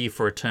not ready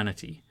for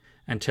eternity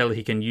until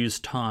he can use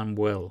time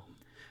well.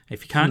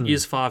 If you can't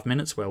use 5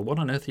 minutes well, what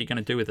on earth are you going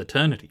to do with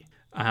eternity?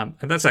 And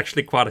that's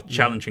actually quite a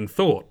challenging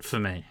thought for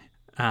me.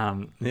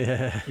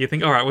 You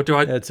think, all right, well,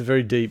 it's a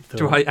very deep thought.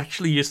 Do I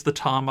actually use the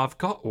time I've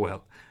got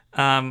well?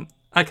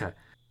 Okay.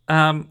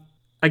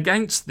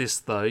 Against this,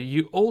 though,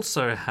 you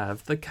also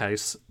have the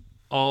case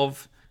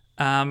of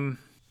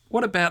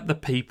what about the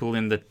people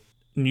in the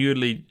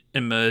newly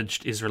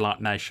emerged Israelite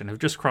nation who've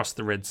just crossed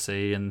the Red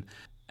Sea,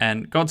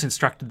 and God's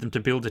instructed them to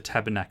build a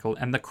tabernacle,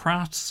 and the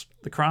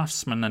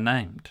craftsmen are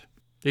named.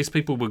 These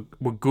people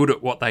were good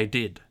at what they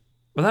did.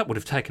 Well, that would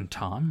have taken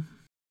time.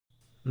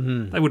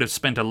 They would have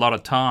spent a lot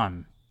of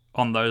time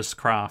on those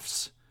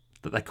crafts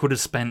that they could have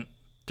spent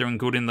doing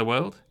good in the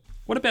world.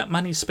 What about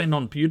money spent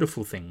on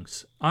beautiful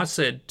things? I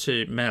said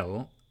to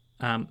Mel,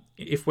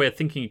 if we're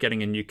thinking of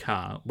getting a new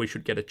car, we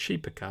should get a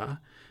cheaper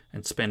car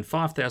and spend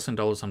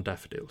 $5,000 on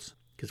daffodils.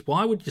 Because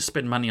why would you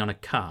spend money on a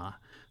car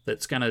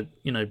that's going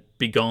to,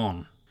 be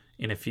gone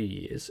in a few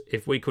years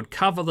if we could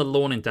cover the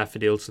lawn in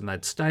daffodils and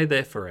they'd stay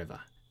there forever?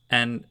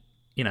 And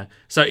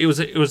so it was.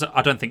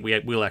 I don't think we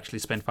will actually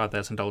spend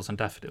 $5,000 on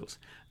daffodils,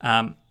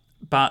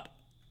 but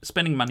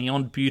spending money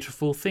on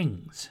beautiful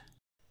things.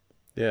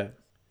 Yeah.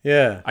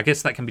 I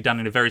guess that can be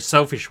done in a very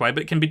selfish way,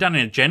 but it can be done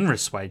in a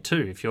generous way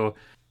too. If you're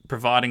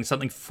providing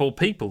something for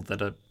people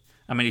that are,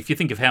 I mean, if you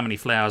think of how many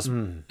flowers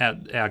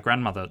our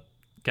grandmother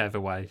gave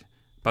away,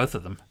 both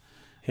of them,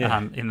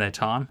 in their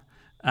time,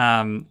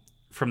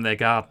 from their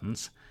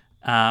gardens.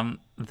 Then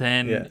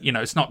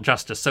it's not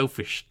just a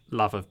selfish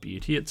love of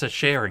beauty; it's a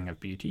sharing of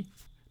beauty.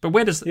 But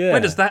where does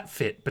that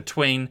fit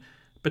between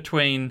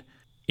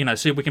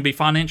so we can be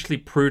financially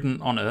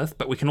prudent on Earth,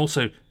 but we can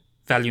also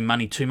value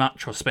money too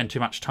much or spend too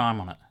much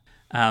time on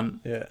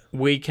it.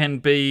 We can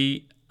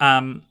be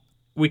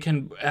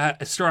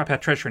store up our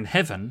treasure in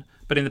heaven,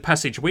 but in the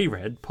passage we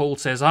read, Paul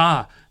says,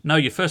 no,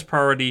 your first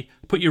priority,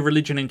 put your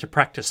religion into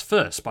practice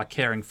first by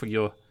caring for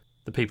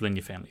the people in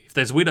your family. If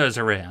there's widows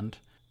around,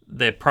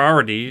 their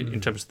priority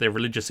in terms of their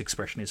religious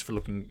expression is for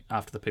looking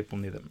after the people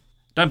near them.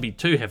 Don't be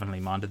too heavenly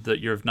minded that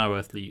you're of no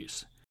earthly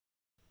use.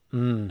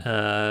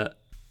 I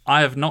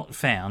have not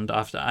found,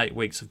 after 8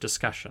 weeks of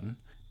discussion,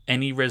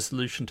 any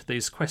resolution to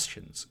these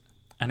questions.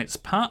 And it's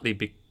partly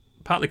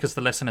because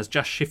the lesson has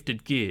just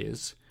shifted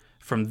gears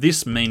from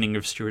this meaning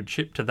of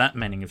stewardship to that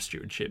meaning of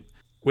stewardship,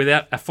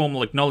 without a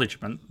formal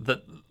acknowledgement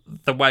that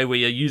the way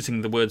we are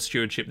using the word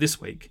stewardship this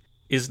week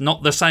is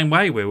not the same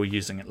way we were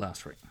using it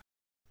last week.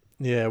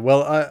 Yeah,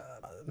 well,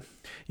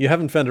 you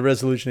haven't found a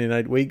resolution in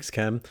 8 weeks,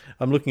 Cam.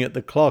 I'm looking at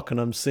the clock and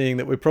I'm seeing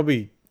that we're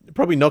probably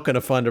not going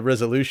to find a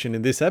resolution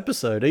in this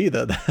episode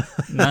either.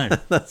 No,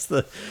 that's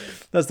the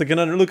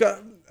conundrum. Look,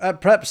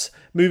 perhaps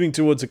moving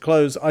towards a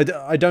close,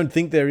 I don't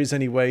think there is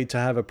any way to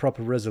have a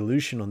proper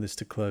resolution on this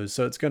to close.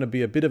 So it's going to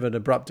be a bit of an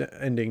abrupt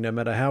ending no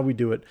matter how we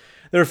do it.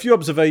 There are a few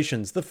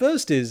observations. The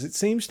first is, it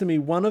seems to me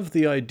one of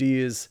the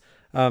ideas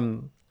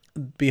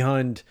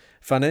behind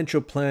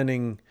financial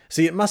planning.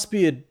 See, it must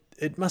be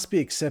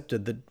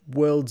accepted that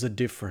worlds are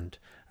different.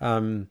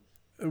 A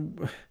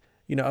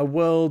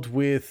world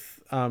with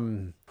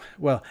our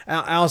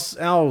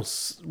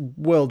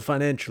world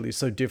financially is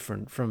so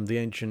different from the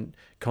ancient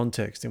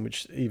context in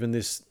which even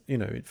this,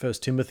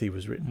 First Timothy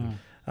was written.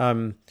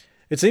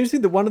 It seems to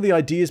me that one of the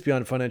ideas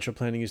behind financial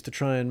planning is to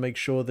try and make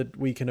sure that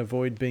we can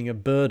avoid being a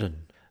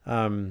burden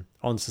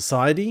on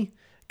society,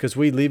 because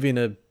we live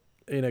in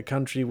a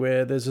country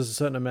where there's a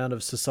certain amount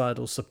of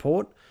societal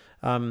support.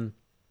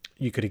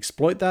 You could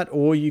exploit that,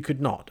 or you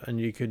could not, and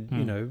you could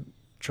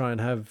try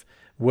and have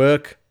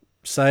work,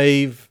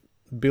 save,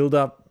 build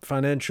up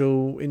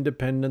financial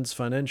independence,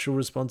 financial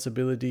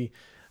responsibility.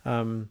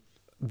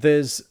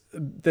 There's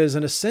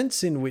a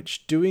sense in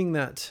which doing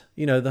that,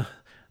 the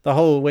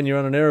whole, when you're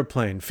on an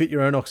aeroplane, fit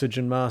your own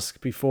oxygen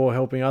mask before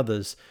helping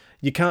others.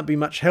 You can't be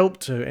much help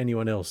to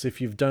anyone else if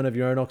you don't have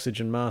your own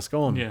oxygen mask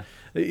on. Yeah.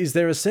 Is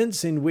there a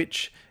sense in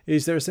which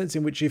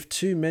if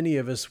too many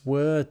of us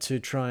were to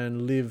try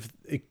and live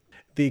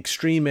the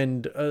extreme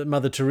end,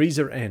 Mother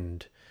Teresa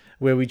end,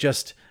 where we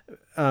just,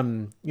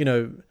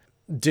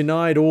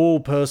 denied all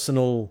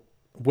personal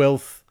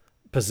wealth,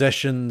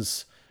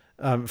 possessions,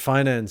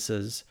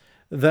 finances,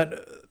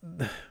 that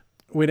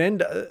we'd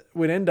end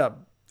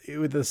up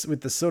with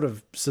the sort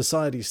of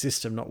society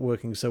system not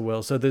working so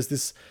well. So there's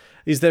this.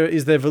 Is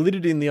there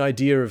validity in the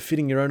idea of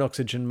fitting your own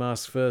oxygen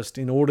mask first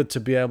in order to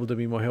be able to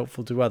be more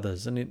helpful to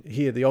others? And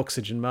here, the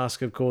oxygen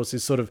mask, of course,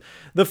 is sort of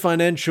the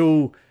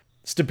financial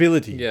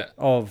stability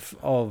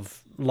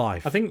of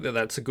life. I think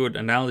that's a good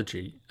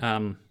analogy.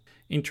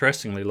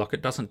 Interestingly,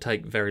 it doesn't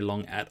take very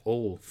long at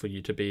all for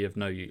you to be of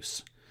no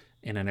use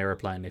in an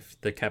aeroplane if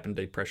the cabin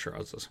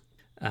depressurizes.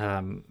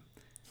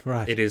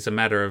 Right. It is a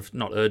matter of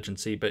not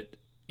urgency, but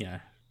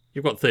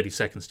you've got 30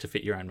 seconds to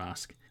fit your own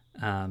mask.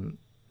 And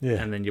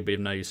then you'll be of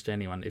no use to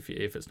anyone if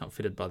it's not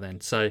fitted by then.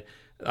 So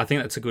I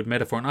think that's a good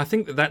metaphor, and I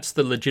think that's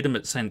the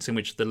legitimate sense in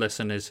which the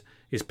lesson is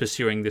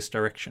pursuing this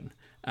direction.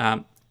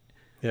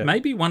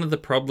 Maybe one of the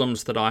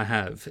problems that I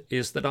have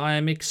is that I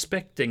am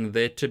expecting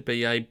there to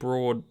be a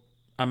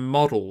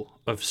model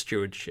of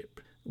stewardship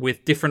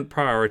with different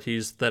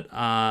priorities that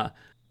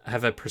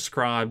have a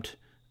prescribed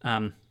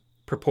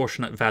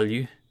proportionate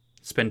value.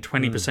 Spend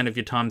 20% of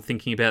your time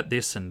thinking about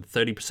this, and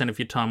 30% of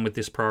your time with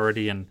this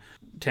priority, and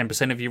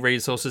 10% of your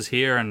resources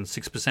here, and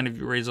 6% of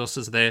your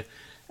resources there,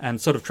 and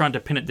sort of trying to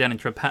pin it down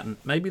into a pattern.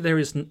 Maybe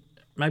there's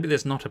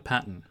not a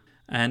pattern,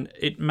 and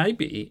it may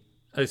be,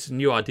 it's a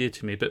new idea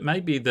to me, but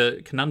maybe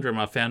the conundrum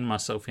I found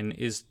myself in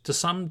is to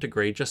some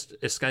degree just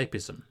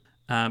escapism.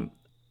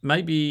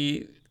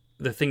 Maybe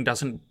the thing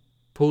doesn't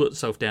pull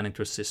itself down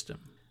into a system,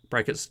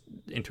 break it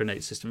into a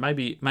neat system.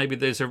 Maybe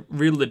there's a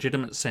real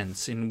legitimate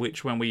sense in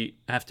which when we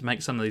have to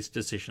make some of these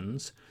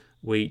decisions,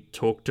 we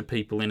talk to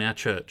people in our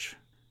church,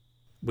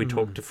 we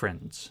talk to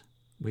friends,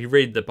 we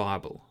read the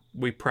Bible,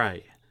 we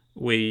pray,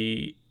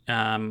 we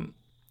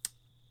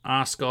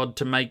ask God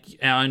to make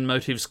our own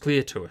motives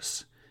clear to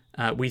us.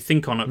 We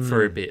think on it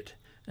for a bit,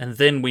 and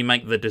then we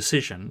make the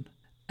decision,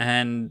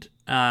 and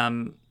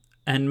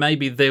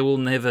maybe there will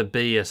never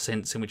be a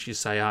sense in which you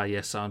say,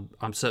 yes,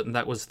 I'm certain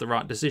that was the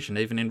right decision,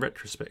 even in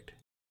retrospect.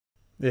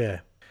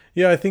 Yeah,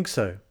 I think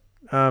so.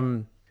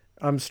 I'm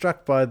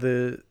struck by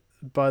the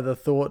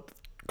thought,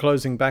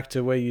 closing back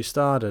to where you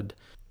started.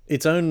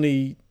 It's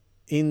only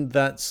in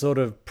that sort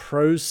of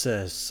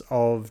process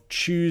of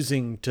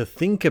choosing to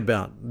think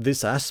about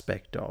this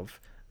aspect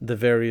of the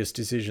various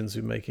decisions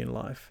we make in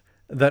life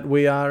that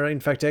we are, in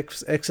fact,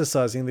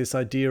 exercising this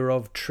idea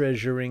of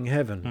treasuring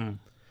heaven.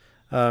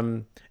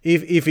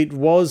 If it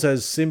was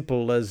as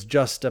simple as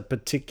just a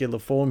particular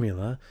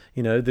formula,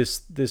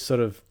 this sort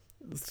of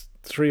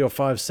 3 or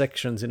 5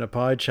 sections in a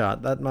pie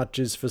chart, that much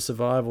is for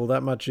survival,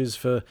 that much is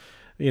for,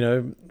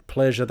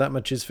 pleasure, that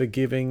much is for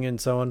giving, and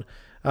so on,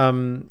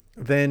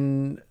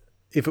 then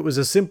if it was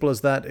as simple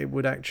as that, it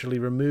would actually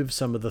remove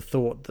some of the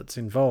thought that's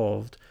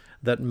involved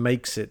that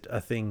makes it a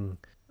thing,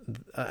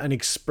 an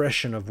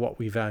expression of what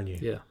we value.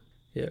 Yeah.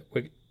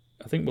 I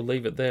think we'll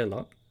leave it there,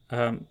 Lot.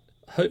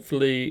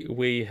 Hopefully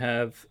we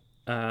have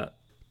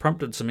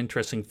prompted some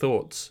interesting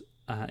thoughts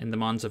in the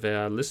minds of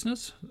our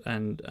listeners.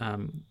 And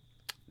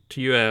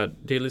to you, our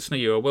dear listener,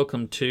 you are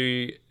welcome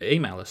to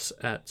email us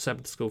at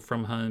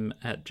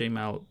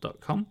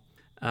sabbathschoolfromhome@gmail.com.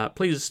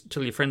 Please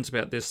tell your friends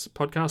about this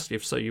podcast,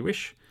 if so you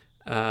wish.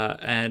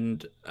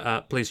 And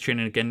please tune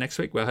in again next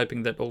week. We're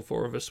hoping that all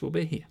 4 of us will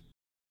be here.